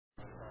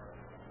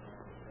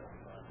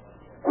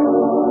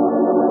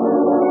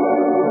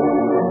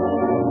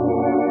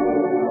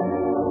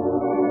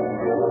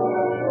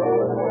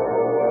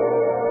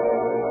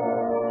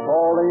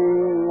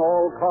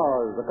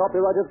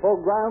copyrighted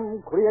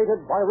program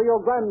created by Rio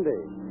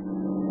Grande.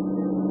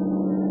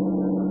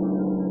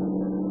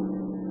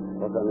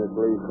 Los Angeles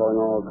Police calling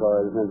all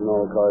cars. Attention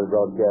all cars.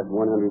 Broadcast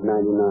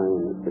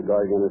 199.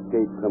 Regarding an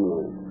escaped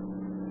criminal.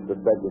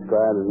 Suspect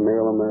described as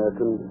male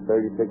American,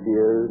 36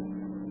 years,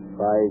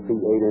 5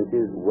 feet 8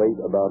 inches, weight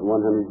about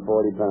 140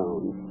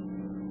 pounds.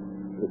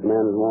 This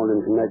man is wanted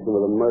in connection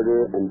with a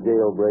murder and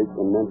jailbreak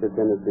in Memphis,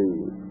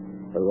 Tennessee.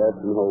 Arrest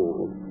and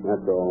hold.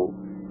 That's all.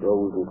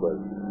 Rules and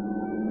questions.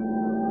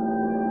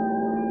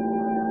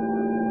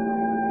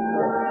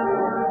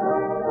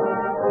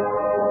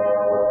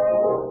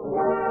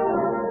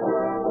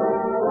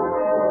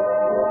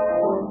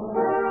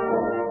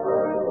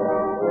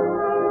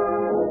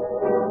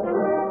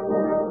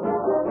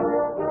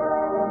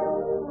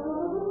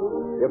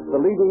 If the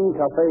leading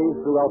cafes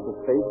throughout the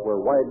state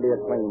were widely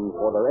acclaimed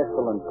for their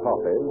excellent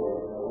coffee,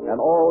 and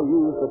all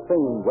used the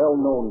same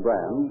well-known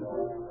brand,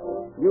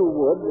 you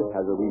would,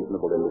 as a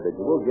reasonable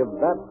individual, give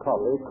that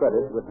coffee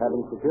credit with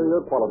having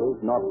superior qualities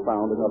not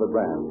found in other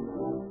brands.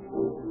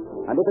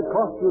 And if it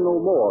cost you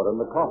no more than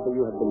the coffee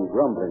you had been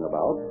grumbling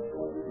about,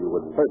 you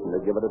would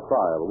certainly give it a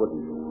trial,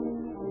 wouldn't you?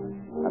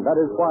 And that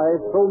is why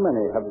so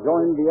many have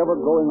joined the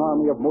ever-growing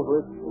army of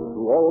motorists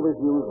who always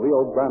use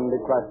Rio Grande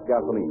Cracked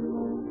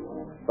gasoline.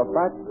 The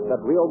fact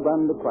that Rio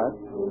Grande Cracked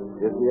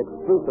is the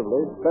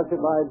exclusively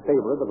specified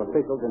favorite of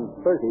officials in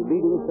 30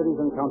 leading cities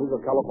and counties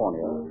of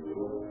California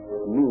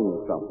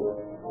means something.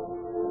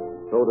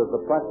 So does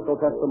the practical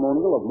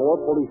testimonial of more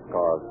police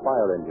cars,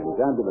 fire engines,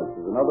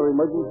 ambulances, and other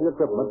emergency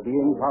equipment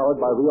being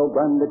powered by Rio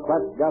Grande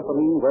Cracked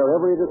gasoline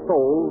wherever it is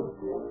sold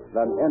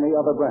than any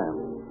other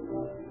brand.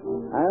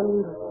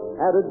 And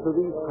added to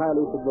these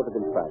highly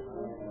significant facts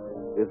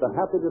is the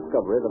happy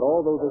discovery that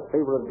although this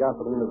favorite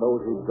gasoline of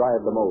those who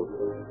drive the most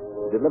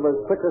delivers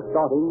quicker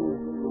starting,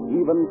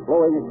 even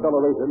flowing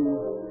acceleration,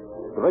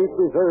 great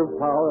reserve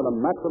power, and a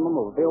maximum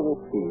of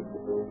available speed,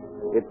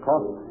 it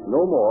costs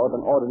no more than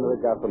ordinary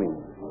gasoline.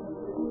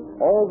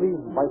 All these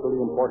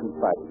vitally important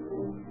facts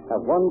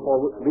have won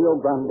for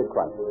Rio Grande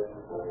Cracked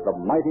the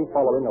mighty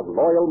following of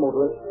loyal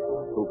motorists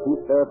who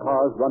keep their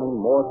cars running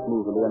more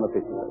smoothly and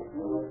efficiently.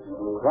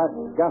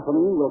 Cracked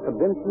gasoline will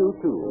convince you,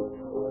 too,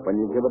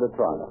 when you give it a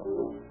trial.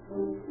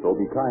 So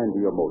be kind to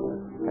your motor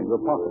and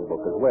your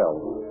pocketbook as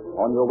well.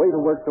 On your way to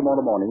work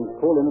tomorrow morning,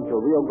 pull in at your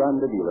Rio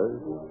Grande dealer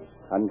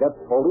and get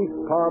police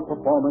car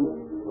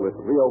performance with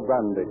Rio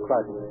Grande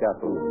Cracked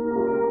gasoline.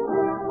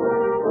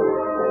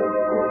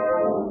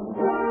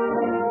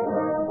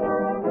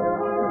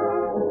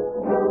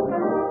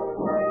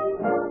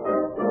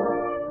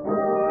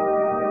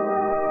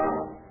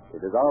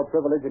 It is our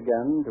privilege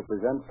again to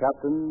present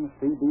Captain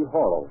C.B.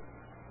 Horrell,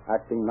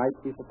 acting night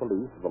chief of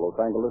police of the Los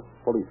Angeles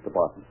Police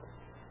Department.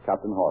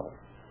 Captain Horrell.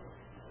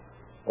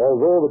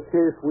 Although the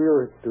case we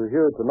are to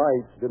hear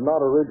tonight did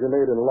not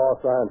originate in Los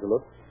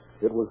Angeles,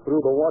 it was through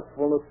the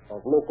watchfulness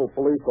of local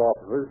police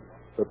officers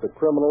that the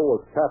criminal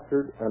was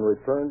captured and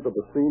returned to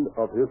the scene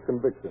of his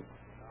conviction.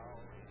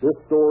 This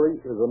story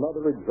is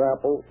another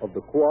example of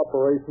the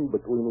cooperation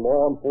between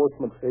law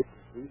enforcement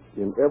agencies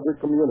in every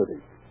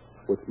community,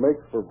 which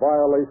makes for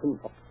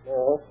violation of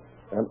law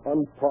an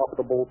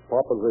unprofitable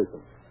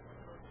proposition.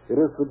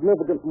 It is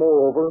significant,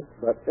 moreover,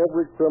 that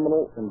every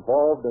criminal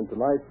involved in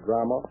tonight's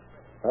drama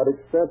had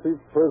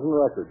extensive prison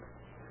records.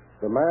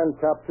 The man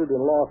captured in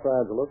Los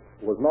Angeles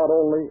was not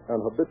only an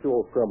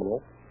habitual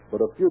criminal,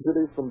 but a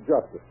fugitive from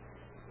justice,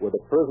 with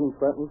a prison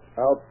sentence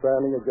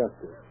outstanding against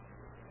him.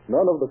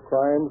 None of the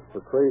crimes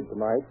portrayed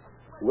tonight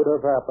would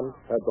have happened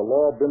had the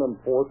law been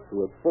enforced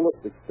to its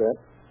fullest extent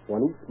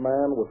when each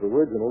man was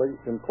originally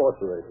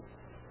incarcerated.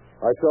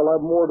 I shall have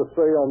more to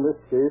say on this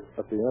case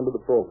at the end of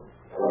the program.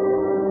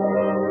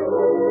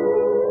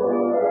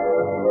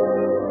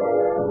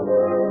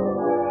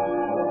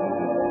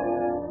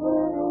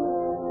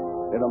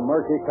 In a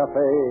murky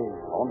cafe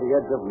on the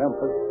edge of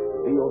Memphis,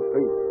 Beale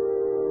Street,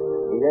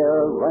 the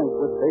air rank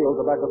with stale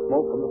tobacco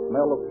smoke and the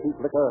smell of cheap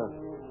liquor,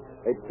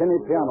 a tinny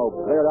piano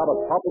blared out a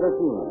popular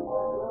tune.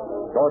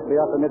 Shortly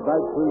after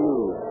midnight, Q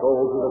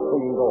strolled through the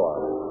swinging door.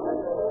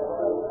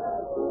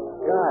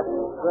 God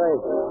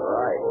sake.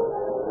 Right.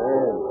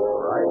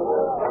 Right.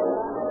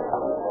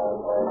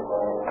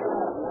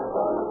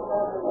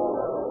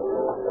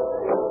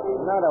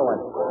 Another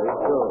one.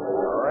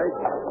 All right.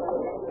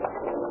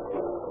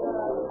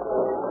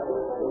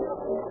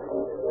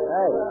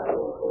 Hey,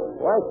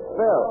 where's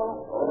Phil?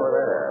 Over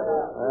there.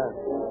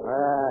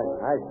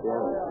 Hi,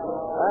 Jim.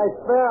 Hi,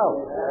 Phil.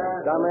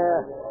 Come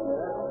here.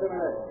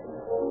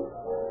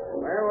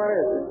 Well, what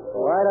is it?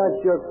 Why don't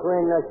you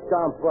clean the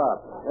stump up?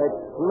 It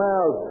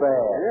smells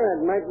bad. Yeah,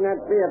 it might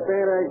not be a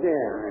bad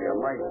idea. You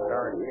might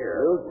start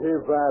here. You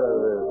keep out of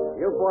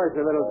this. You boys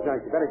are little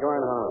junks. You better go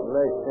on home.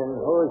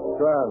 Listen, who's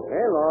drunk?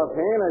 Hey,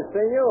 offhand, I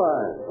say you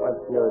are. But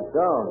you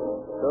don't,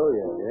 do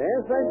you?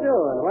 Yes, I do.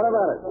 And what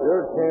about it?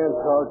 You can't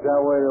talk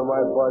that way to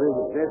my buddy.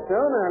 Is so?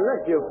 Now,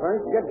 look, you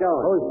punks. Get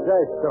going. Who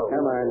says so?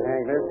 Come on,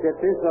 Hank. Let's get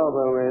this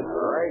over with.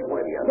 Right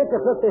with you. Get the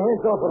 50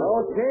 hands off him.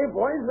 Okay,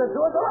 boys. Let's do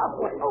it the rough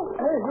way. Oh.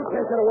 Hey, you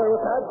can't get away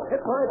with that.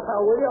 Hit my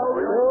pal, will you?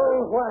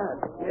 Doing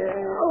what?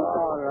 Yeah.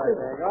 All right,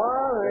 Nick.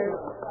 All right.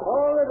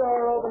 Hold the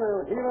door open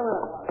and heave him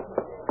up.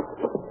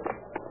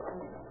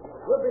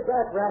 We'll be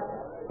back, Rat.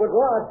 With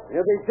what?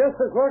 You'll be just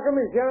as welcome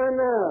as you are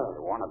now.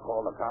 You want to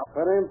call the cops?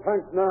 But ain't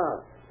punch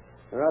now.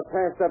 We're up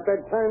past the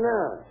bedtime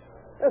now.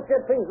 Let's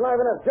get things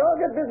livened up. Joe,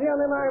 get busy on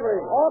them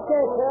ivories.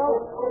 Okay, Phil.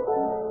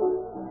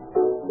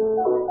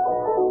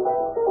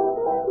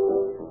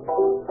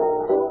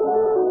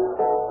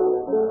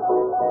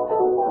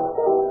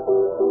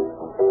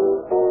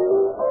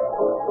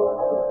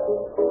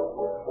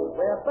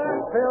 We're back,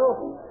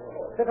 Phil.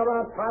 Stick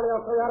around, Charlie.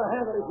 I'll show you how to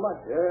handle these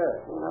mugs.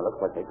 Yeah. Now, looks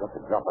like they got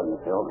the drop on you,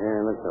 Phil.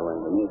 Yeah, looks that way.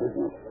 We need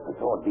business. I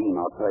saw Dean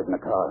outside in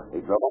the car.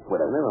 He drove up with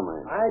us. Never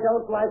mind. I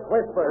don't like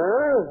whispers.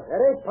 Huh?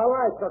 It ain't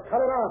polite, so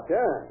cut it off.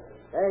 Yeah.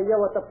 Hey, you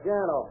at the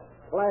piano.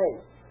 Play.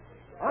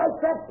 I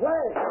said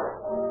play.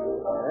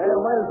 Hey,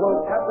 might as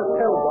well tap the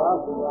pill,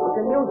 Bob. We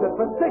can use it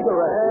for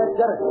cigarettes.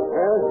 Get it.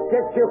 I'll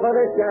get you for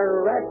this, you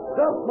rat.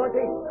 Stop,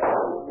 monkey.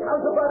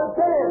 How's about a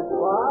dance,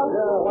 Bob?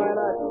 Yeah, why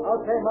not?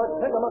 Okay, Mug,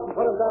 pick him up and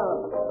put him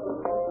down.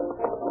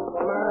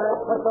 All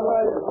right, put the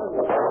light. All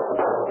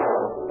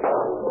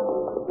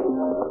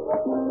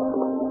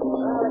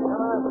right, come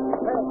on.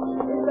 Hey,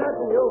 keep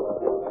dancing, you.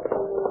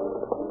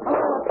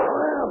 Come on,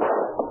 slam.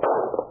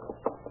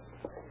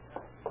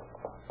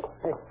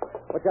 Hey,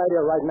 what's the idea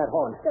of riding that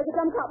horn? There's a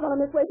dumb cop running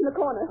this way from the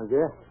corner. Oh,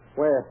 yeah?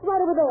 Where?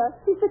 Right over there.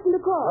 He's fixing to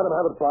cross. Let him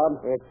have it, Bob.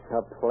 It's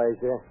a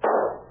pleasure.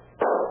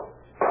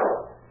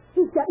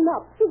 He's getting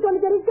up. He's going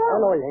to get his gun.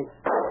 Oh, no, he ain't.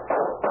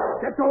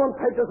 Get going,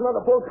 Pete. There's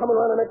another bull coming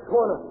around the next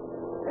corner.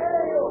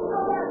 Hey, you!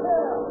 Come back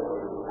there!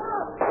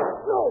 Stop!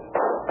 No!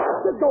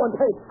 Get going,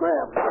 Pete.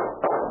 Scram!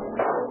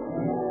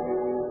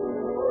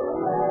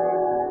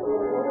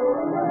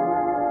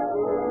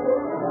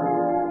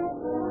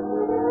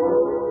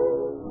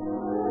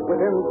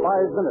 Within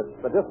 5 minutes,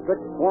 the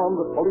district swarmed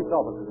with police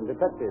officers and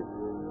detectives.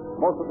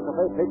 Most of the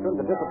cafe patrons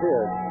had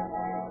disappeared.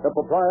 The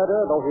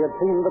proprietor, though he had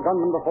seen the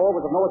gunmen before,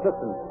 was of no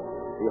assistance.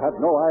 He had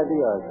no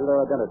idea as to their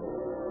identity.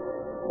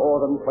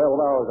 More than 12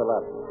 hours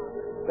elapsed.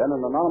 Then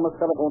an anonymous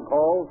telephone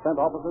call sent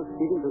officers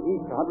speeding to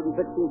East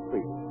 116th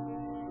Street.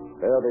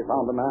 There they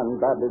found a man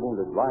badly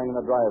wounded, lying in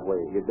a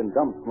driveway. He had been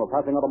jumped from a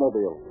passing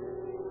automobile.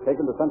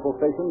 Taken to Central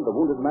Station, the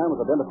wounded man was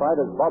identified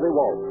as Bobby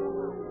Walsh,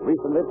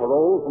 recently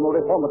paroled from a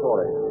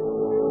reformatory.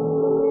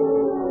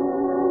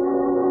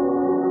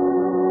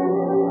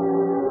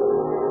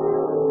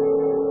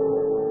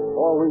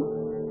 For weeks,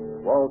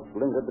 Walsh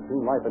lingered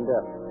between life and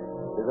death.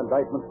 His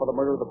indictment for the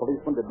murder of the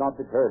policeman did not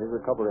deter his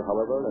recovery,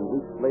 however, and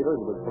weeks later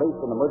he was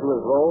placed in the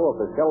murderer's row of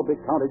the Shelby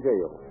County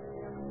Jail.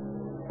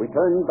 We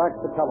turn back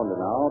to calendar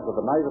now to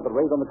the night of the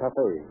raid on the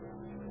cafe.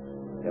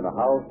 In a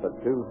house at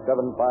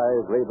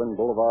 275 Raven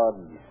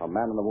Boulevard, a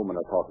man and a woman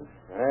are talking.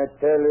 I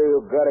tell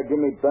you gotta give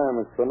me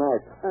diamonds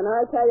tonight. And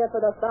I tell you for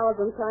the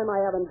 1,000th time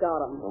I haven't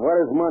got them. What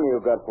is money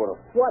you got for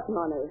them? What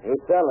money? You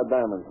sell the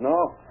diamonds, no?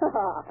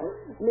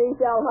 Me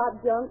sell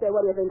hot junk? Then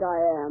what do you think I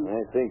am?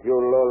 I think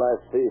you're a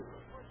low-life thief.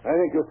 I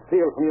think you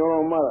steal from your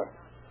own mother.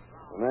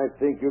 And I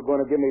think you're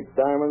going to give me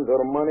diamonds or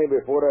money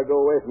before I go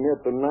away from here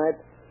tonight,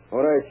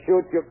 or I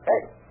shoot you.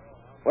 Hey,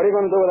 what are you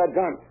going to do with that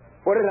gun?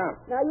 Put it down.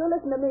 Now, you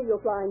listen to me,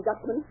 you flying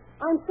Dutchman.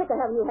 I'm sick of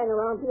having you hang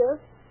around here.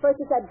 First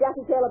it's that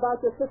gassy tale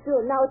about your sister,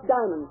 and now it's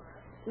diamonds.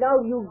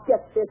 Now you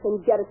get this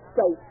and get it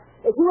straight.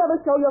 If you ever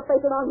show your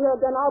face around here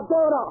again, I'll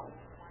blow it off.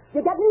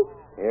 You get me?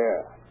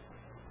 Yeah.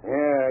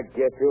 Yeah, I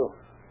get you.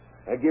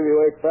 I give you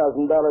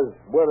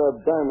 $8,000 worth of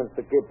diamonds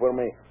to keep for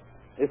me.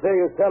 You say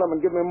you sell them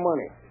and give me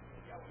money.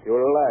 You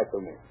lie to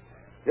me.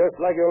 Just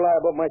like you lie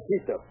about my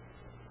sister.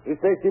 You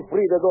say she's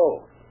free to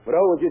go. But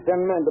how would you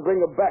send men to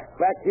bring her back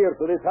here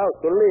to this house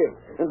to live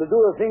and to do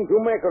the things you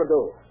make her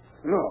do?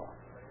 No.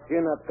 She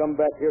not come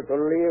back here to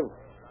live.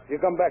 She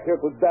come back here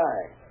to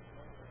die.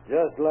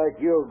 Just like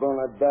you're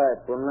gonna die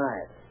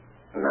tonight.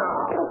 No.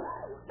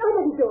 I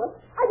didn't do it.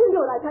 I didn't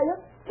do it, I tell you.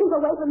 Keep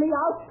away from me.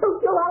 I'll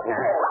shoot you out.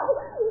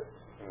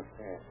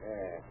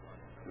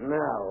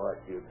 Now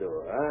what you do,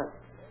 huh?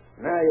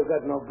 Now you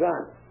got no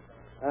gun.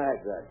 I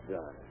got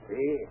gun,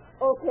 see?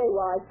 Okay,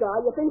 wise guy.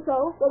 You think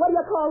so? Well, what do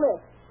you call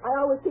this? I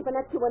always keep an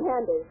extra one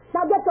handy.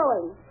 Now get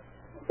going.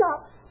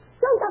 Stop.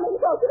 Don't come any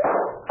closer.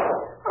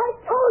 I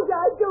told you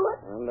I'd do it.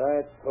 And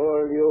I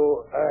told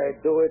you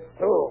I'd do it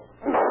too.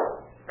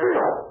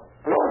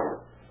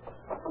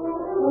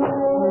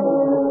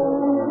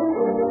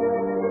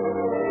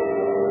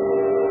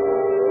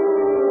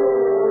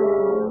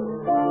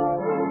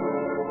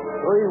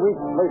 3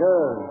 weeks later,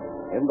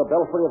 in the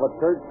belfry of a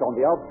church on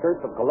the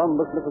outskirts of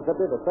Columbus,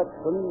 Mississippi, the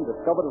sexton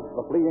discovered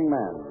the fleeing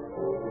man.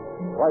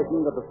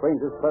 Frightened at the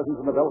stranger's presence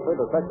in the belfry,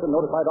 the sexton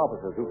notified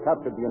officers who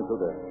captured the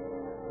intruder.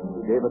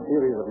 He gave a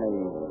series of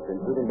names,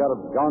 including that of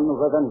John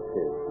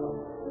Revensky.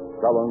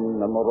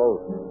 Sullen and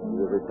morose, he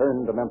was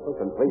returned to Memphis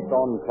and placed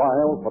on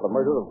trial for the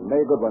murder of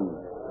May Goodwin.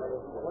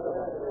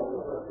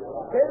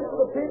 Case of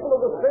the people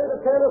of the state of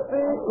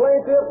Tennessee,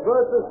 plaintiff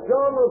versus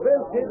John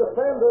Revensky,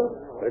 defendant.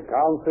 The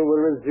counsel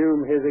will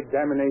resume his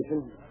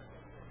examination.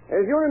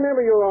 As you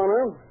remember, Your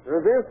Honor,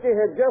 Ravinsky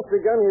had just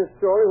begun his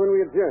story when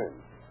we adjourned.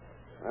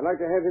 I'd like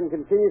to have him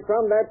continue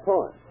from that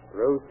point.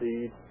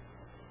 Proceed.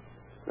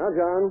 Now,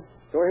 John,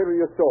 go ahead with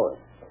your story.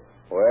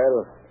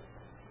 Well,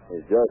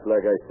 it's just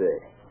like I say.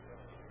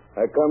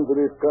 I come to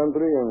this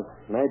country in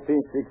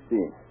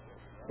 1916.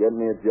 Get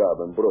me a job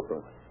in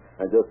Brooklyn.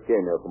 I just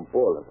came here from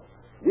Poland.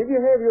 Did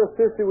you have your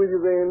sister with you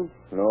then?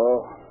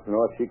 No,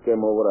 she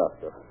came over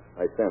after.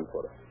 I sent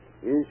for her.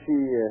 Is she,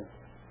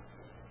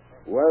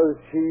 was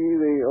she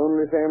the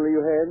only family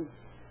you had?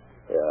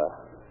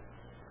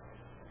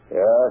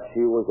 Yeah,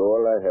 she was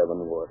all I have in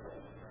the world.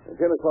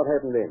 Tell us what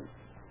happened then.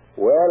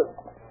 Well,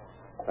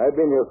 I've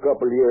been here a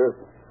couple of years.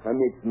 I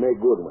meet May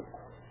Goodwin.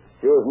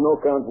 She was no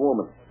count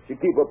woman. She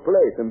keep a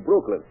place in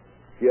Brooklyn.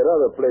 She had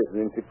other places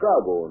in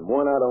Chicago and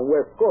one out on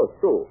West Coast,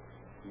 too.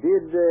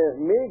 Did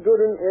May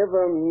Goodwin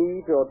ever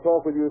meet or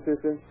talk with your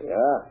sister?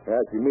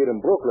 Yeah, she meet in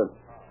Brooklyn.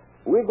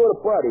 We go to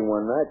party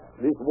one night.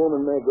 This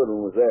woman, May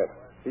Goodwin, was there.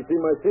 She see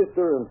my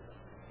sister, and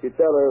she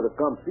tell her to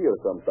come see her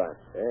sometime.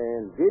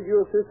 And did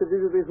your sister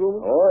visit this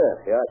woman? Oh,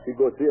 yeah. She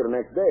go see her the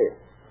next day.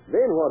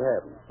 Then what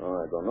happened? Oh,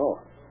 I don't know.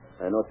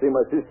 I don't see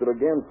my sister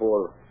again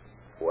for,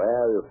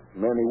 well,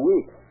 many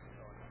weeks.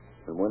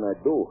 And when I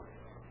do...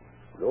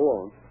 Go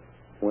on.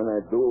 When I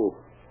do,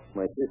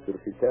 my sister,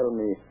 she tell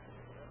me...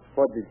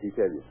 What did she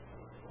tell you?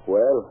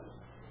 Well,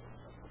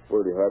 it's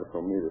pretty hard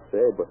for me to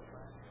say, but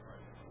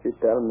she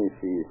tell me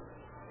she...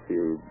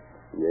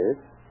 Yes?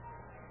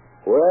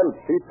 Well,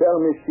 she tell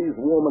me she's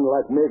a woman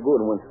like May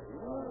Goodwin.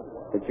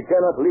 And she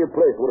cannot leave a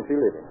place where she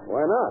living.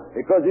 Why not?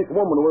 Because this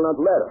woman will not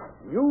let her.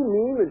 You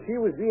mean that she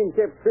was being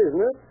kept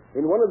prisoner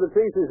in one of the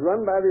places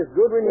run by this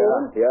Goodwin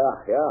woman?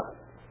 Yeah.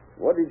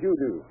 What did you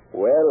do?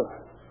 Well,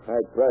 I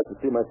tried to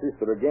see my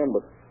sister again,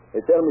 but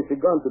they tell me she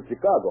gone to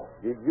Chicago.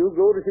 Did you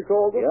go to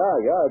Chicago?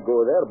 Yeah, I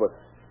go there, but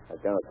I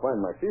cannot find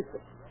my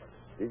sister.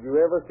 Did you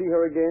ever see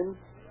her again?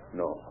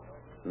 No,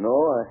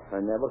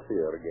 I never see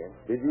her again.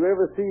 Did you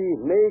ever see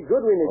May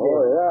Goodwin again?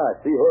 Oh, yeah, I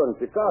see her in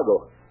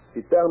Chicago.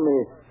 She tell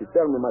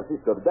me my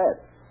sister dead.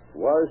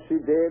 Was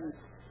she dead?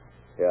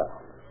 Yeah.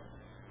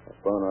 I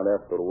found out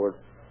afterwards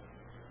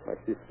my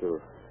sister,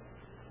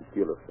 she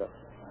killed herself.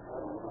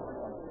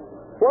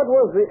 What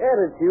was the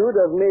attitude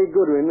of May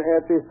Goodwin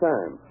at this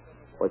time?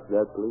 What's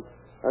that, please?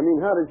 I mean,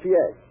 how did she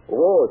act?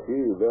 Oh, she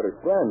very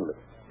friendly.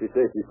 She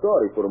says she's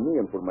sorry for me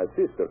and for my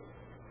sister.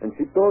 And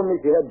she told me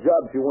she had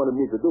jobs she wanted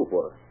me to do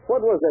for her. What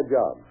was that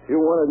job? She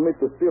wanted me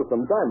to steal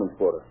some diamonds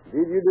for her.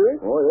 Did you do it?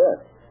 Oh, yes.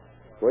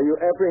 Were you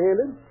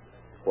apprehended?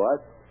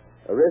 What?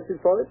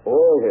 Arrested for it?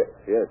 Oh,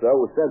 yes. I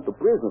was sent to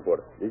prison for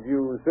it. Did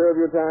you serve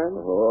your time?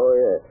 Oh,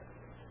 yes.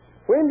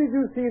 When did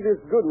you see this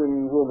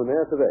Goodwin woman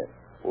after that?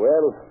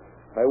 Well,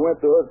 I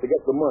went to her to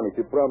get the money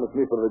she promised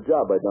me for the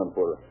job I done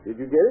for her. Did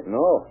you get it?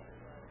 No.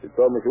 She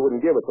told me she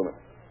wouldn't give it to me.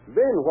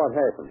 Then what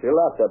happened? She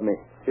laughed at me.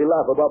 She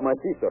laughed about my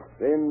sister.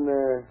 Then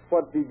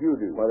what did you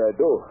do? What I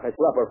do? I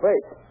slap her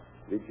face.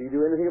 Did she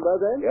do anything about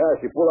that? Yeah,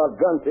 she pulled out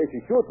gun, said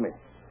she shoot me.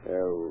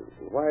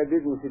 Why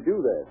didn't she do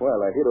that? Well,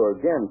 I hit her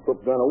again,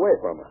 took gun away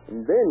from her.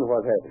 And then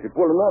what happened? She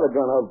pulled another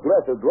gun out of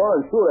dresser drawer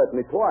and shoot at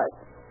me twice.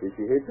 Did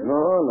she hit you?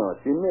 No,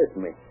 she missed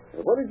me.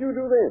 What did you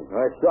do then?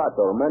 I shot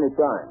her many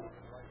times.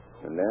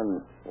 And then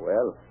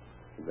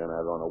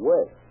I run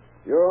away.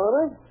 Your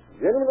Honor,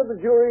 gentlemen of the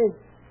jury,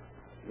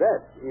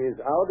 that is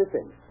our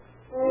defense.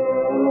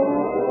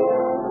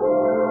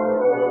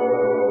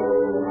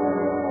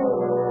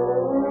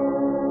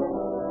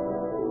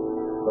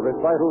 The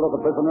recital of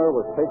the prisoner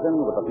was taken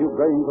with a few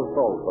grains of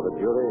salt for the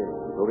jury,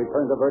 who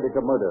returned a verdict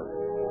of murder.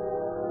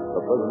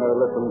 The prisoner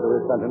listened to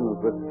his sentence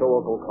with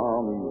stoical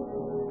calm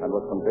and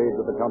was conveyed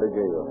to the county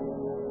jail.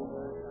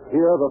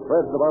 Here, the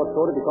threads of our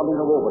story become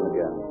interwoven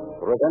again.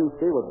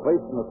 Revensky was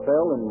placed in a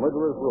cell in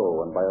Murderer's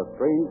Row, and by a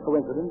strange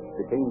coincidence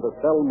became the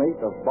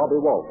cellmate of Bobby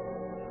Walsh.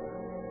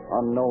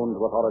 Unknown to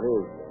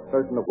authorities,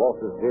 certain of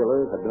Walsh's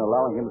jailers had been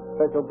allowing him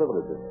special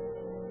privileges.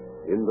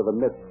 Into the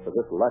midst of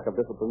this lack of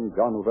discipline,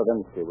 John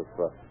Revensky was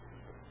thrust.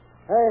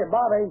 Hey,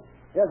 Bobby,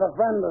 here's a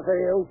friend to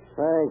see you.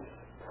 Thanks,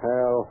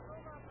 pal.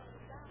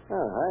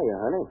 Oh, hiya,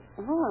 honey.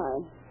 Hi.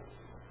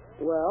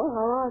 Well,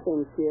 how are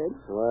things, kid?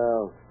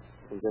 Well,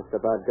 we just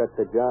about got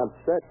the job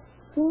set.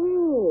 Hey,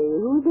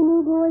 who's the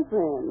new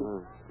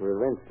boyfriend?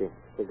 Ravinsky,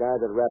 the guy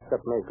that wrapped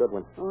up May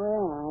Goodwin. Oh,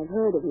 yeah, I've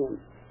heard of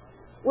him.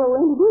 Well,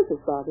 introduce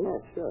us, Bobby. Yeah,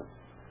 sure.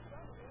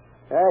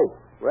 Hey,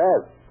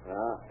 Rev.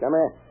 Come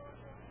here.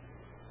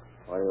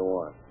 What do you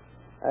want?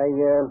 I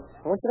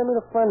want you to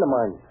meet a friend of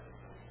mine.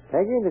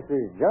 Peggy, this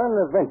is John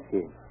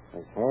Ravinsky.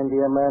 As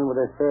handy a man with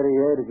a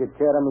 38 as you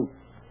care to meet.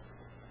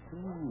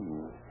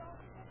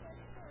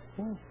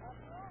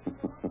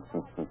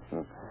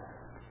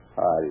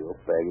 How are you,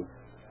 Peggy?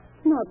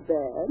 Not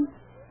bad.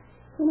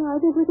 You know, I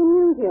think we can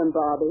use him,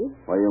 Bobby.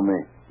 What do you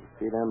mean?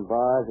 See them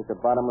bars at the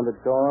bottom of the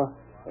door?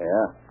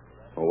 Yeah.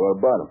 Well,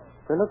 what about them?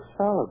 They look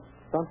solid,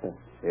 don't they?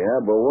 Yeah,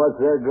 but what's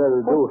that got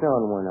to do? Put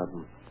down one of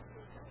them.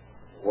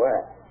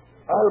 Well,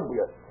 I'll be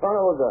a son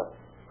of a...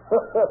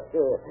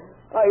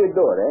 How you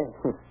doing,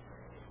 eh?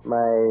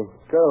 My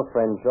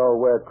girlfriends all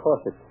wear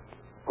corsets.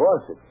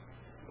 Corsets?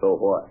 So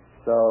what?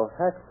 So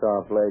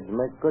hacksaw blades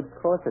make good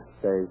corset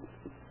stays.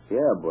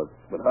 Yeah, but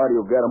how do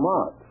you get them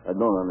out? I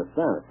don't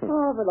understand it.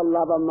 Oh, for the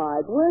love of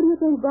Mike, where do you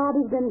think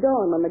Bobby's been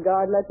going when the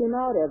guard lets him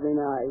out every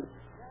night?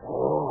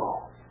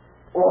 Oh,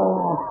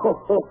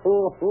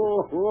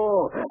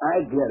 I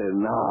get it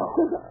now.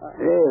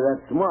 Hey,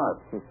 that's smart.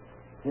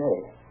 Hey,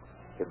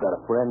 you got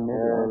a friend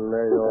there?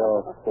 Lay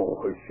off.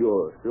 Oh,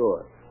 sure.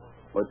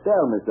 But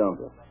tell me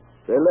something.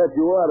 They let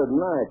you out at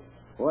night.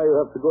 Why you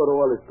have to go to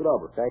all this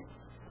trouble?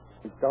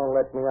 Don't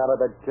let me out of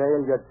the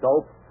jail, you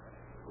dope.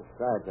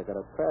 Besides, I got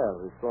a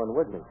pal who's going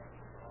with me.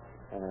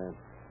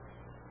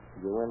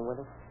 You in with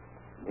us?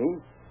 Me?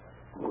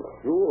 Well,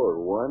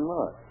 sure, why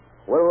not?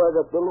 What do I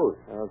got to lose?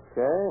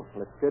 Okay,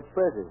 let's get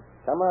busy.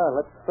 Come on,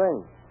 let's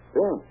sing.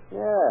 Sing?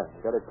 Yeah,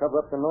 got to cover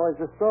up the noise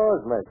the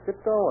stores make.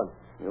 Get going.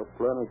 You're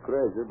plenty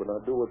crazy, but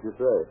I'll do what you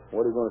say.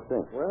 What are you going to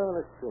sing? Well,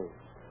 let's see.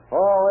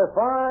 Oh, if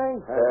I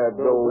Had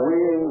the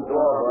wings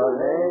of an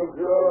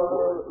angel,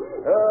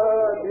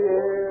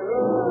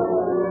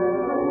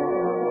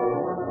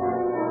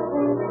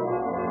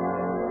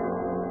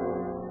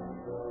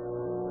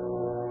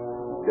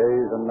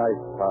 Days and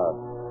nights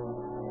passed.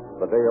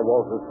 The day of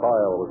Walter's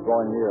trial was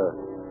drawing near.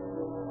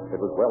 It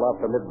was well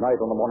after midnight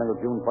on the morning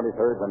of June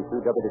 23rd when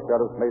two deputy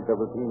sheriffs made their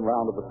routine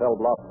round of the cell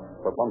block,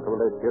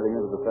 perfunctorily peering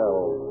into the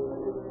cells.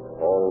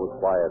 All was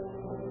quiet.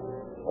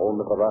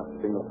 Only the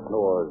rasping of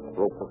snores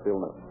broke the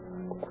stillness.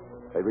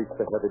 They reached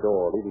the heavy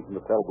door leading from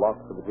the cell block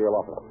to the jail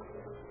office.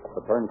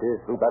 The turnkeys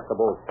threw back the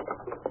bolt.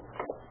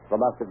 The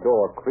massive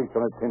door creaked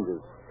on its hinges.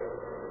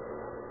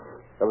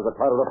 There was a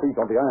clatter of feet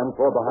on the iron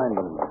floor behind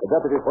them. The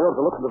deputies whirled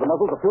to look into the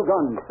muzzles of two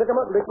guns. Stick 'em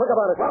up and be quick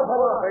about it. Come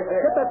on.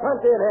 Get that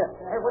turnkey in here.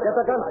 Get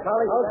the guns,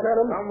 Charlie. I'll get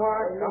him. Come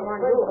on,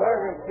 you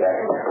heard it.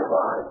 Come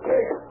on,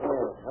 take it.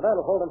 Now,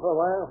 that'll hold him for a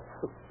while.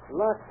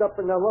 Locked up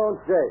in their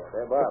own safe.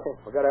 Hey, Bob,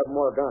 we got to have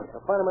more guns.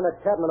 I'll find him in that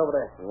cabinet over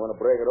there. You want to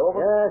break it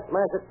over? Yeah,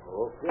 smash it.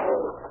 Okay.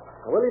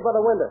 Now, we'll leave by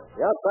the window.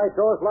 The outside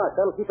door's locked.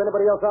 That'll keep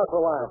anybody else out for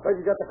a while. Where'd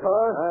you get the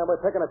car? We're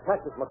taking a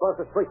taxi from across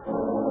the street.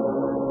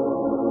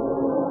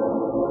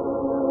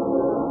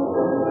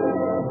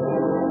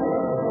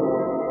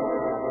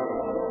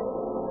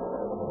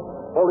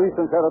 Police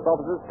and sheriff's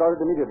officers started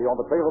immediately on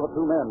the trail of the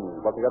two men,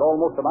 but they had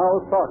almost an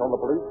hour's start on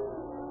the police.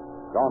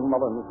 John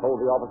Mullins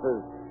told the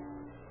officers,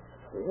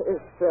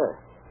 Yes, sir.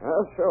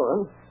 I'll show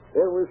them.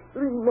 There was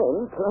three men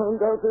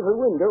climbed out of the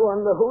window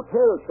on the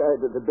hotel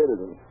side of the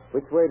building.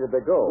 Which way did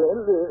they go?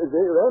 Well,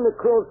 they ran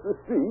across the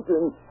street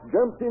and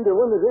jumped into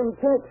one of them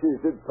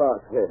taxis that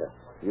parked there.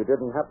 You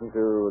didn't happen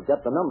to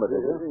get the number, did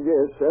you?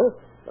 Yes, sir.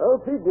 I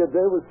figured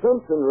there was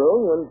something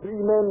wrong when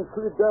three men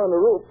slid down a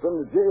rope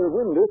from the jail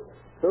window,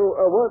 so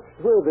I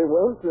watched where they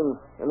went and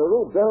I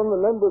wrote down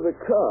the number of the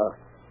car.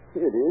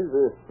 Here it is,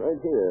 right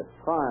here.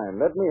 Fine,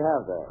 let me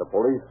have that. the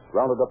police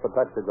rounded up the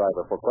taxi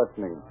driver for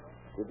questioning.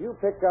 Did you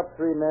pick up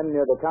three men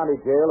near the county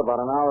jail about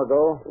an hour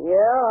ago?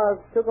 Yeah,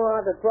 I took them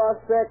out to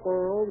Prospect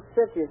and East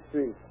 50th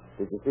Street.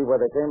 Did you see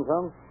where they came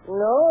from?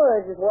 No,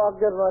 they just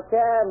walked up in my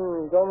cab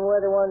and told me where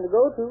they wanted to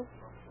go to.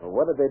 Well,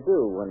 what did they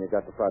do when you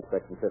got to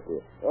Prospect and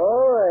 50th?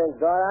 Oh,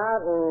 they got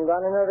out and got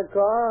in another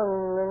car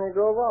and then they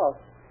drove off.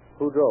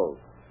 Who drove?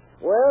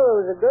 Well, there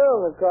was a girl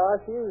in the car.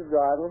 She was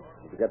driving.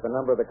 Did you get the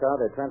number of the car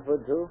they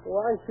transferred to?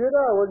 Why should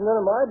I? It wasn't none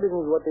of my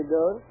business what they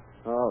done.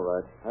 All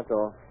right, that's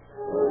all.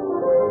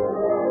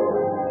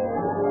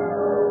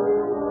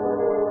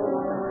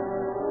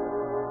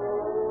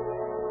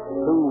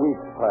 2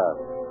 weeks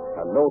passed,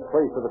 and no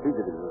trace of the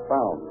fugitives was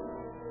found.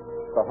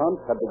 The hunt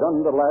had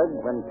begun to lag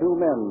when two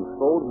men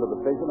strolled into the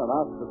station and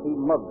asked to see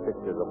mud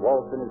pictures of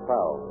Walsh and his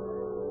pal.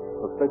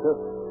 Suspicious,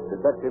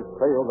 detectives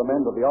trailed the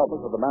men to the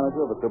office of the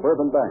manager of the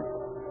suburban bank.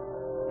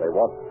 They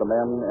watched the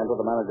men enter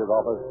the manager's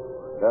office,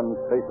 then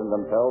stationed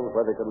themselves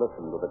where they could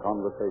listen to the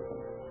conversation.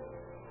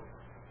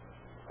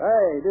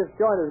 Hey, this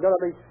joint is going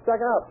to be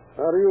stuck up.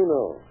 How do you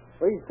know?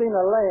 We've seen the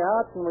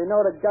layout, and we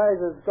know the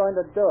guys is going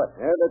to do it.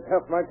 Yeah, they're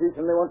tough monkeys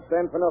and they won't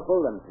stand for no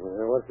fooling.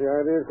 What's the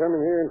idea of coming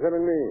here and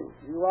telling me?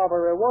 You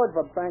offer a reward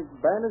for bank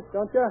bandits,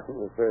 don't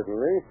you?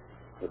 Certainly.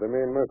 But the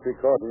men must be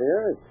caught in the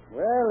act.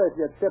 Well, if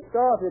you're tipped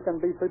off, you can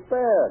be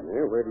prepared.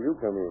 Yeah, where do you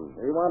come in?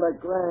 We want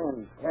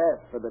 $1,000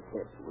 cash for the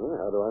tip. Well,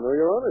 how do I know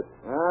you're honest?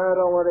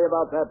 Don't worry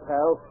about that,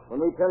 pal.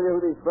 When we tell you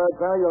who these birds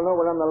are, you'll know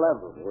we're on the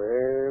level.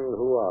 Well,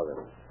 who are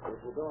they? If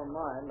you don't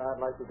mind,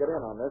 I'd like to get in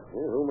on this.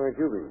 Yeah, who might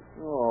you be?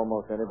 Oh,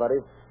 almost anybody.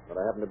 But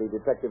I happen to be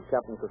Detective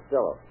Captain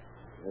Costello.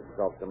 This is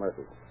Officer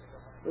Murphy.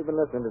 We've been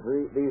listening to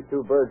these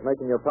two birds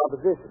making your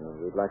proposition,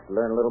 and we'd like to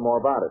learn a little more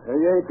about it.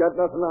 You ain't got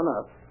nothing on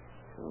us.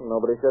 Well,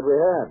 nobody said we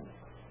had.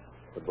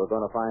 But we're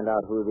going to find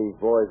out who these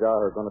boys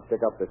are who are going to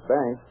stick up this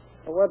bank.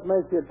 What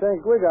makes you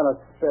think we're going to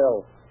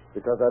spill?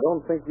 Because I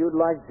don't think you'd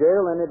like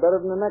jail any better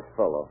than the next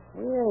fellow.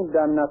 We ain't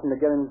done nothing to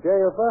get in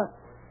jail for.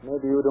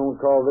 Maybe you don't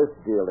call this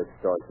deal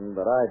extortion,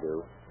 but I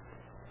do.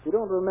 You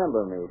don't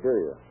remember me, do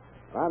you?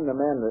 I'm the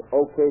man that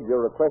okayed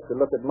your request to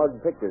look at mud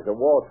pictures of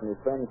Walsh and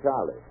his friend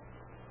Charlie.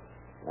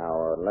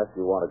 Now, unless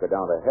you want to go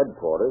down to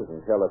headquarters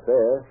and tell us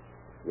there,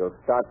 you'll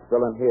start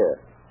spilling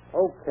here.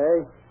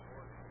 Okay.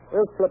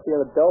 We'll flip you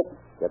the dope.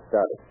 Get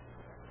started.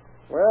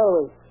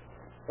 Well,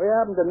 we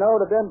happen to know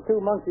that them two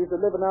monkeys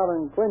are living out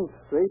on Quinn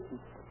Street,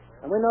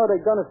 and we know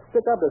they're going to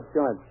stick up this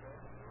joint.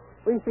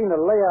 We've seen the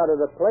layout of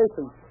the place,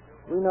 and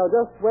we know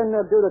just when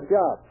they'll do the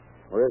job.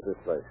 Where is this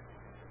place?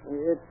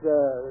 It's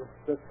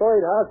the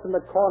third house in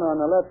the corner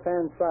on the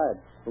left-hand side.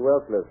 Who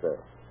else lives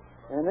there?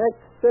 An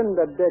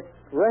ex-Cinder-Dick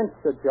rents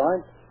the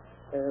joint.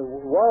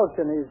 Walsh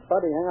and his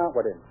buddy hang out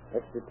with him.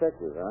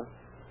 Ex-detective, huh?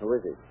 Who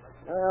is he?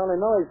 I only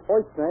know his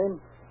first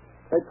name.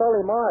 They call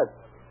him Art.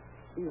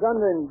 He's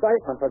under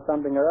indictment for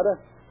something or other.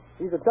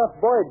 He's a tough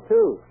boy,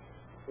 too.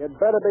 You'd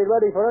better be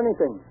ready for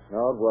anything.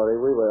 Don't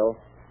worry, we will.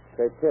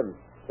 Say, Tim,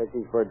 take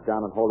these birds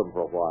down and hold them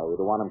for a while. We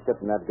don't want them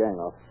tipping that gang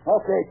off.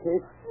 Okay,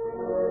 Chief.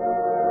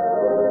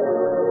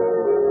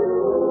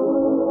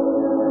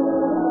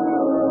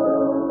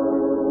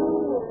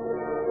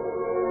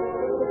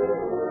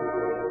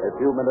 A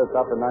few minutes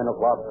after 9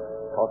 o'clock,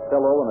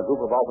 Costello and a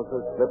group of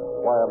officers slipped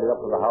quietly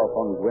up to the house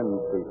on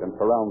Gwynn Street and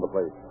surround the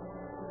place.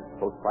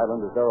 So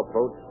silent is their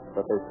approach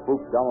that they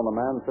swoop down on the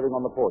man sitting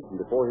on the porch, and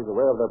before he's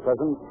aware of their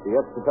presence, the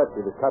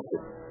ex-detective is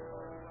captured.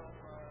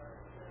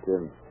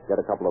 Tim, get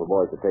a couple of the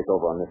boys to take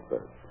over on this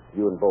bird.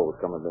 You and Bowles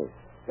come with me.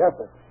 Yes,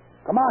 sir.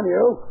 Come on,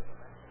 you.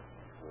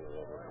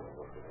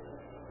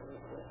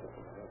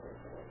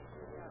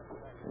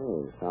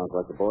 Hey, sounds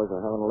like the boys are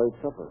having a late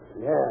supper.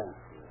 Yeah,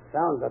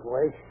 sounds that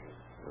way.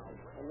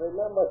 And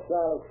remember,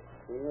 Charlie,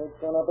 he ain't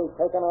gonna be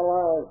taken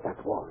alive.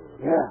 That's what.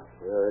 Yeah.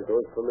 Yeah, it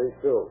goes for me,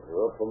 too.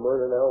 We're up for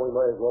murder now. We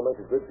might as well make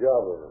a good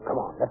job of it. Come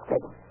on, let's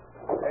take him.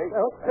 Hey,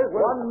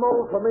 one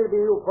move for me to be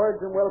you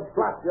birds, and we'll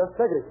blast you.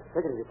 Take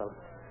it easy, fella.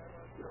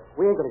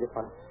 We ain't gonna get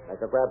funny.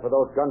 Make a grab for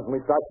those guns and we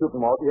start shooting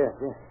them all. Yeah.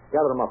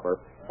 Gather them up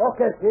first.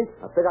 Okay, Chief.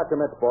 Now, stick out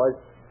your mitts, boys.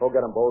 Go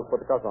get them, Bowles.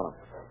 Put the cuffs on them.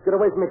 Get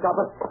away from me,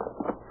 copper.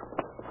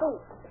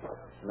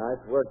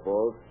 Nice work,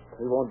 Bowles.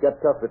 We won't get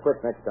tough so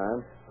quick next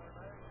time.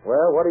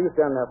 Well, what are you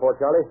standing there for,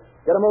 Charlie?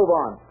 Get a move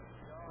on.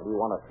 You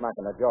want a smack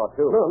in the jaw,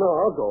 too. No,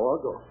 I'll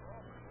go.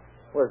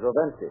 Where's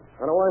Rovensky?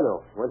 How do I know?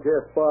 Went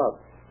here, Bob.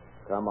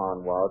 Come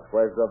on, Walsh.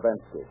 Where's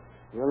Rovensky?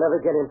 You'll never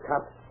get him,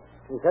 cop.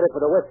 He's headed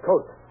for the West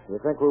Coast. You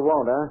think we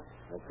won't, huh?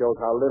 That shows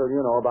how little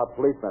you know about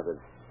police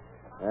methods.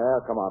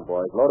 Yeah, come on,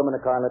 boys. Load them in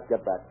the car and let's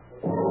get back.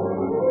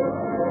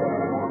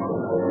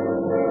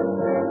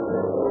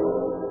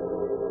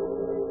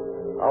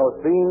 Our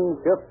scene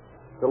shifts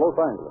to Los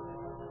Angeles.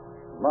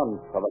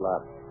 Months have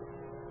elapsed.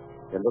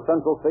 In the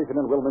Central Station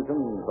in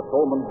Wilmington,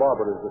 Patrolman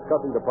Barber is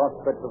discussing the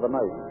prospects of the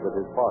night with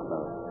his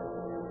partner.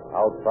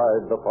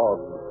 Outside, the fog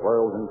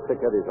swirls in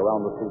thick eddies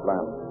around the street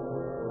lamps.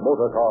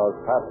 Motor cars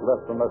pass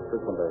less and less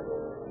frequently.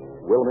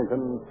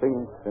 Wilmington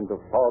sinks into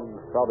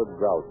fog-shrouded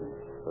drowsiness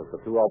as the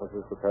two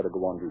officers prepare to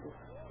go on duty.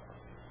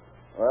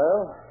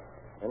 Well,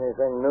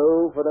 anything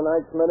new for the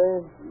night,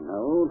 Smitty?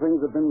 No,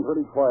 things have been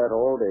pretty quiet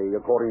all day,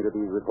 according to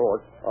these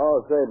reports.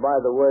 Oh, say, by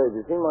the way, have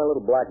you seen my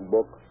little black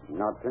book?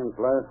 Not since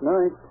last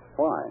night.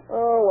 Why?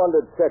 Oh,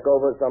 wanted to check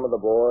over some of the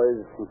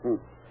boys.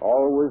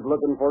 Always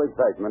looking for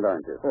excitement,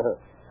 aren't you?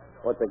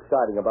 What's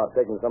exciting about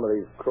taking some of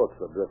these crooks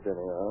that drift in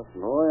here, huh?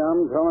 Boy,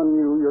 I'm telling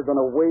you, you're going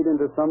to wade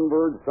into some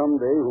birds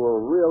someday who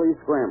will really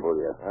scramble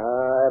you.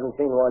 I haven't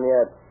seen one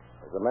yet.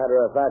 As a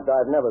matter of fact,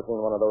 I've never seen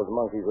one of those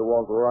monkeys who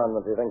won't run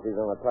if he thinks he's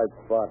in a tight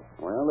spot.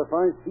 Well, if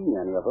I see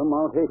any of them,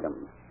 I'll take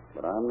them.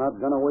 But I'm not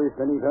going to waste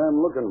any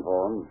time looking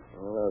for them.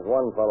 Well, there's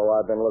one fellow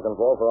I've been looking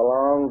for a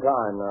long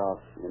time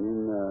now. You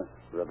mean,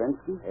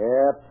 Rovensky?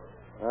 Yep.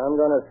 I'm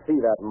going to see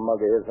that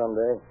mug of his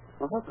someday.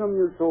 Well, how come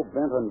you're so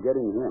bent on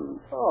getting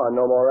him? Oh, I'm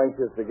no more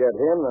anxious to get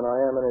him than I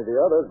am any of the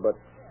others, but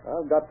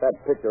I've got that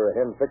picture of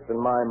him fixed in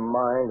my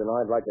mind, and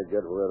I'd like to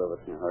get rid of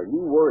it.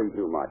 You worry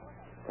too much.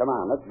 Come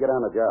on, let's get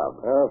on the job.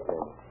 Okay.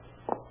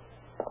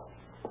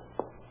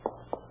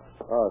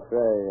 Oh,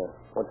 say,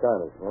 what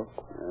time is it, huh?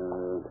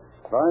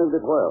 5 to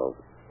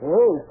 12.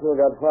 Oh, still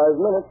got 5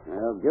 minutes.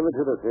 Well, give it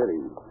to the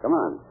city. Come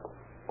on.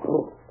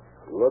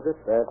 Look at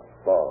that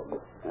fog.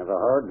 Have a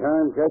hard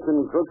time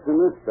catching crooks in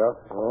this stuff.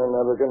 I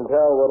never can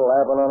tell what'll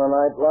happen on a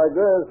night like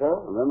this,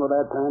 huh? Remember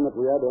that time that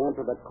we had to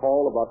answer that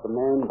call about the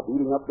man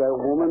beating up that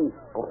woman?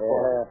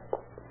 Yeah.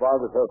 The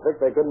fog was so thick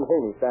they couldn't see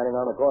me standing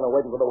on the corner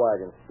waiting for the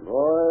wagon.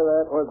 Boy,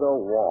 that was a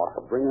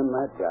walk, bringing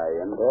that guy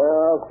in.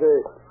 Yeah, I'll see.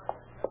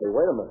 Hey,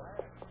 wait a minute.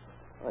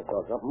 I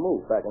saw something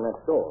move back in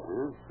that store.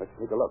 Yeah? Let's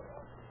take a look.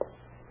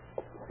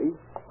 See?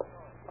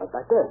 Right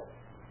back there.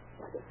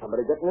 There's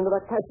somebody getting into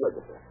that cash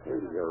register. Hey,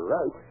 you're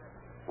right.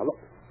 Now, look.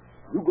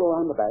 You go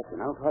around the back and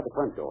I'll try the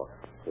front door.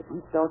 If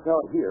he starts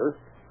out here,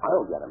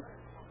 I'll get him.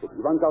 If he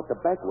runs out the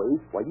back way,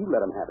 why, you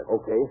let him have it.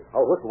 Okay.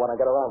 I'll whistle when I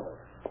get around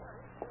there.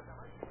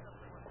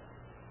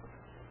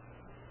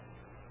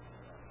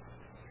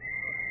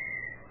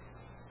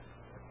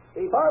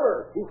 Hey,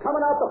 Barber, he's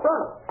coming out the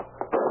front.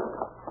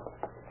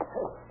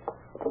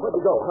 Where'd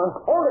he go, huh?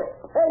 Hold it.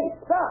 Hey,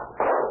 stop.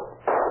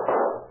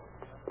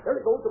 There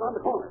he goes around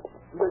the corner.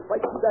 You went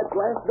right through that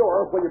glass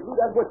door where you blew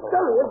that whistle.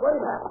 There he is, right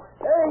now.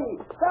 Hey,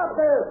 stop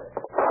there.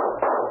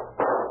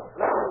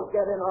 Let me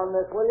get in on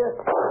this, will you?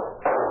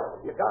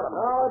 You got him.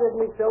 No,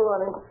 didn't he still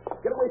running?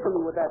 Get away from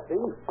me with that thing.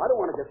 I don't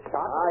want to get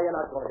shot. You're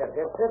not going to get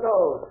hit. Hit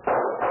those.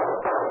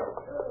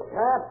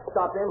 Can't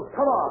stop him.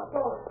 Come on.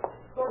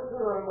 Don't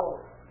shoot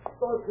anymore.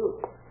 Don't shoot.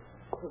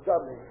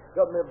 Got me.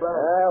 Got me,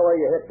 Brad. Where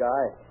you hit,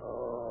 guy?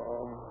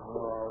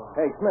 Oh.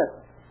 Hey,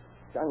 Smith.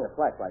 Shine your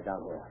flashlight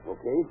down here.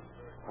 Okay.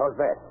 How's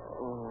that?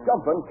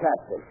 Jumping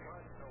catfish.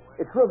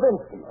 It's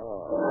Ravinsky.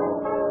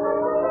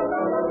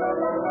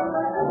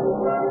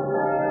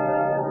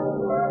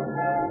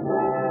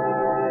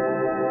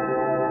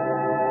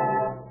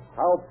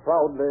 How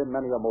proudly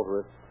many a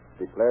motorist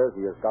declares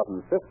he has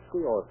gotten 50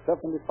 or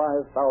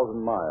 75,000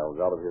 miles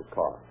out of his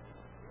car.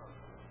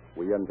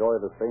 We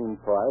enjoy the same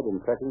pride in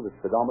checking the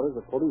speedometers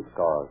of police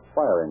cars,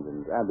 fire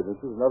engines,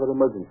 ambulances, and other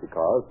emergency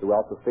cars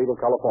throughout the state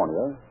of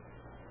California,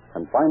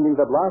 and finding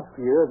that last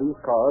year these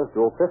cars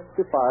drove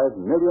 55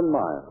 million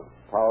miles,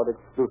 powered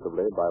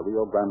exclusively by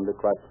Rio Grande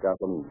cracked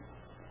gasoline.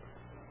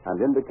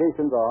 And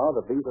indications are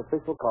that these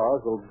official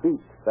cars will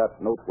beat that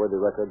noteworthy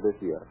record this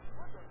year.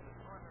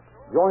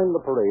 Join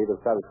the parade of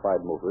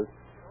satisfied motorists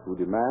who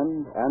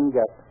demand and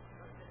get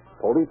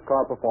police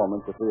car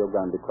performance with Rio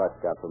Grande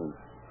cracked gasoline.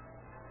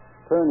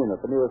 Turn in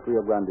at the nearest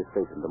Rio Grande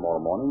station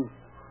tomorrow morning,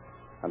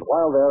 and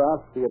while there,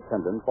 ask the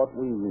attendant what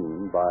we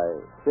mean by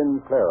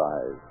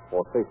Sinclairized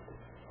for safety.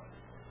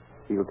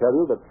 He'll tell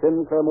you that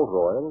Sinclair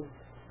motor oils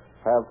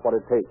have what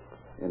it takes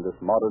in this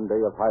modern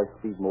day of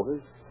high-speed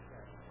motors,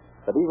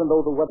 that even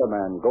though the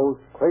weatherman goes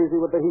crazy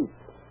with the heat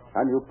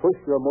and you push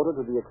your motor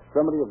to the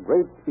extremity of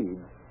great speed,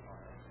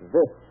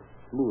 this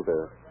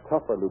smoother,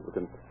 tougher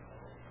lubricant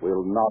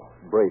will not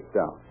break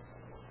down.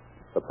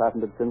 The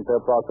patented Sinclair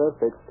process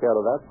takes care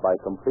of that by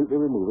completely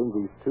removing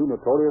these two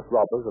notorious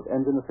robbers of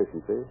engine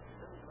efficiency,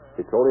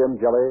 petroleum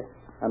jelly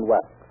and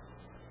wax.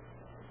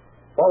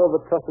 Follow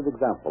the trusted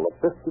example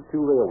of 52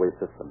 railway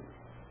systems,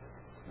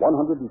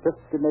 150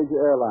 major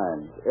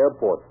airlines,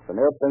 airports,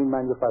 and airplane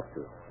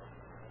manufacturers,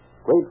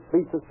 great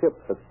fleets of ships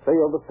that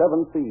sail the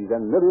 7 seas,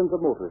 and millions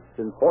of motorists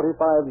in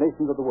 45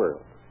 nations of the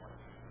world.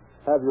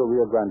 Have your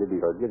Rio Grande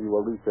dealer give you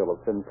a refill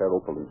of Sinclair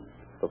Opaline,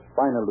 the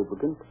finer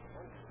lubricant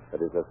that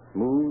is as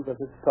smooth as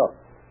it's tough,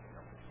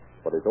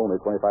 but it's only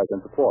 25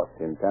 cents a quart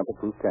in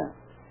tamper-proof cans.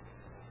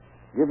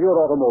 Give your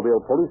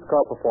automobile police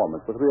car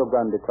performance with Rio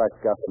Grande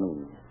cracked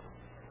gasoline,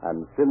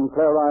 and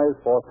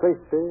Sinclairized for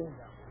safety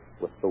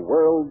with the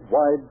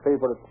worldwide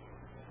favorite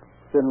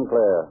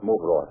Sinclair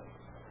motor oil.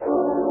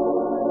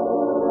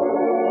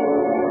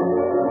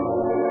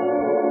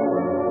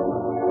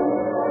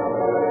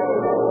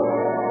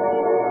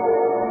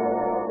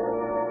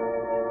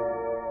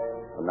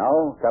 And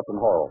now, Captain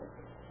Horrell.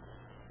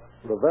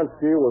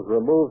 Levinsky was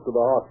removed to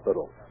the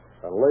hospital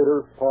and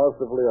later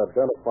positively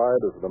identified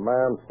as the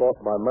man sought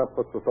by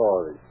Memphis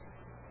authorities.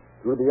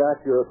 Through the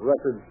accurate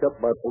records kept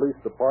by police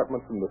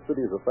departments in the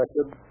cities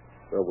affected,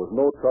 there was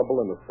no trouble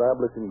in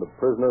establishing the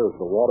prisoner as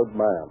the wanted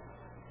man.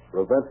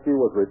 Levinsky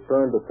was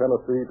returned to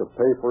Tennessee to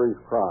pay for his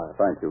crime.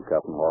 Thank you,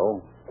 Captain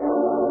Horrell.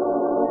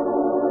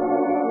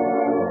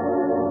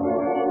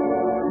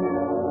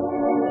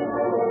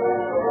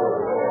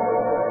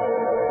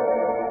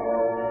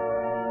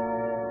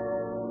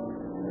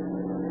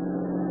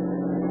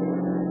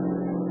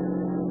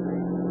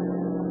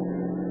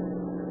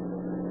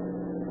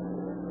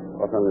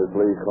 Los Angeles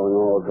Police calling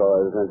all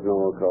cars, attention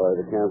all cars.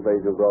 The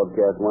cancellation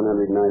broadcast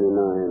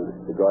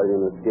 199. The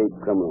Guardian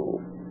escaped criminal.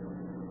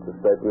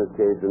 Suspects in this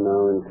case are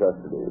now in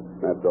custody.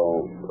 That's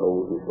all.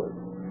 Rolls and first.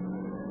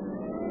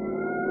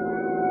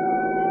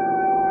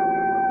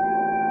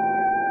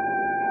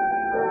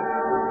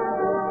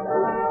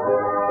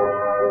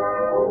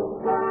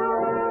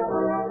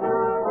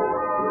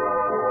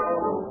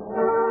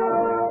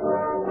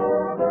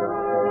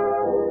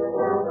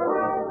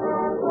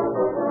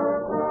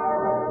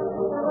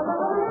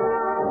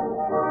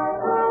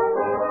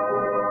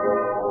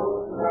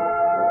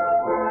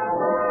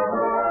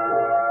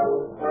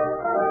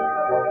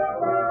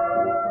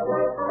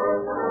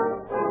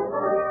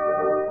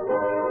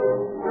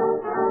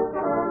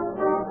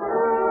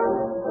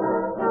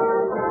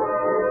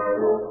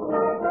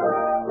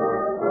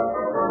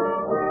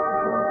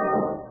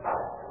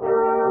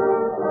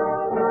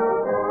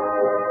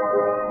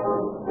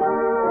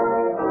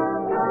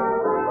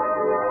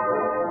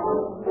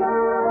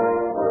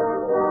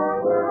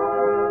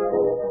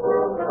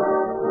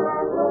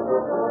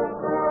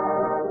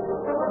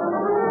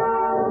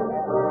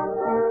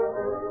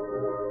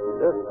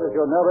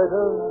 Your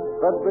narrator,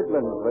 Frederick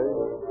Lindsley,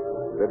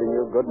 bidding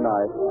you good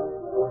night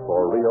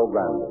for Rio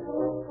Grande.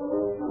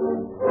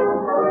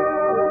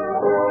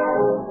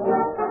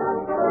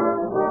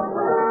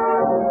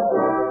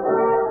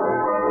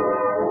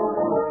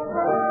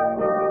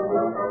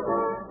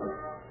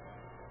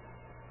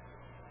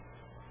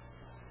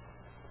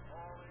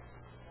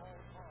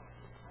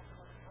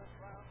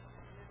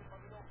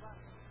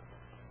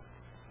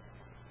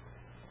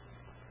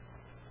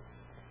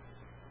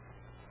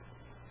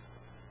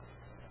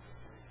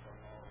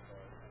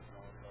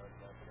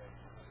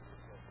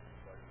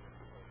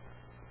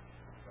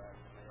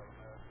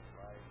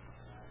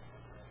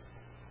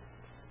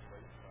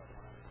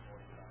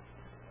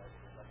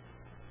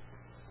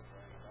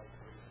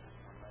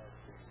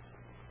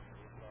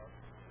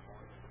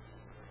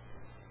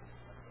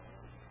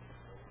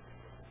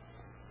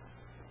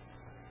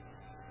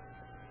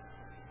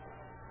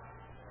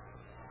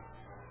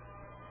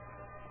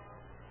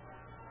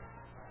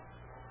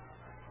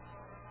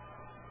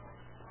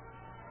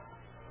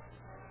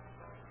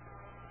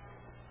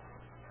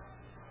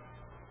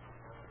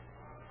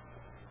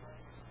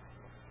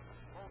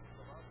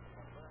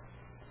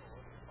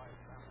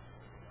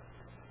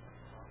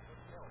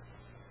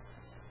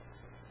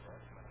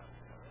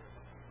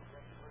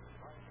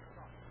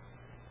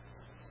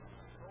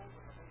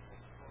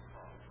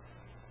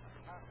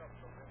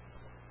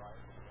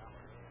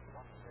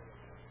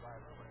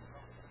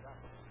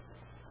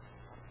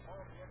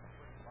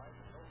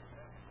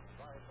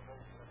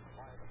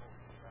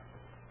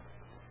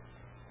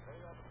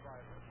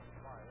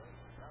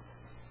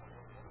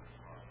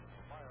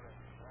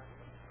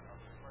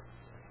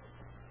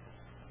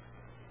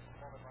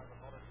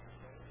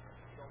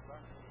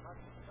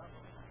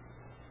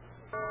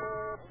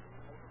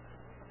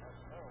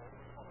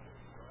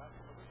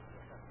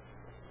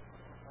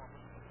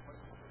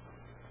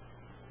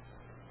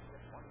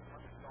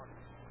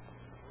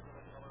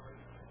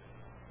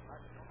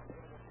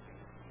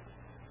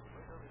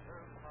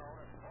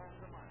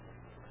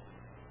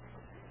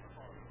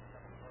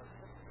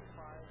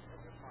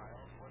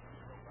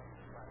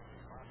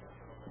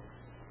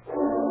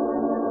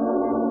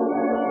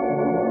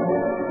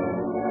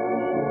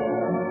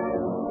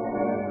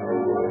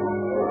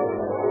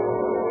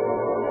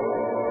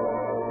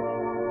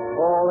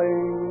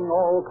 Calling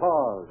all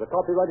cars, a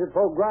copyrighted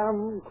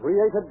program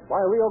created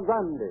by Rio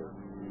Grande.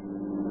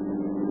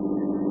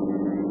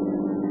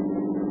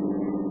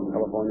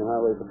 California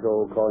Highway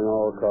Patrol calling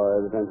all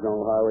cars. Attention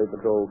all highway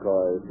patrol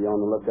cars. Be on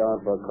the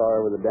lookout for a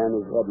car with a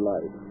damaged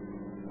headlight.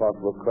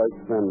 Possible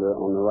crushed fender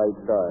on the right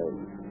side.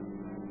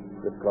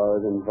 This car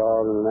is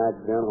involved in an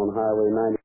accident on Highway 90.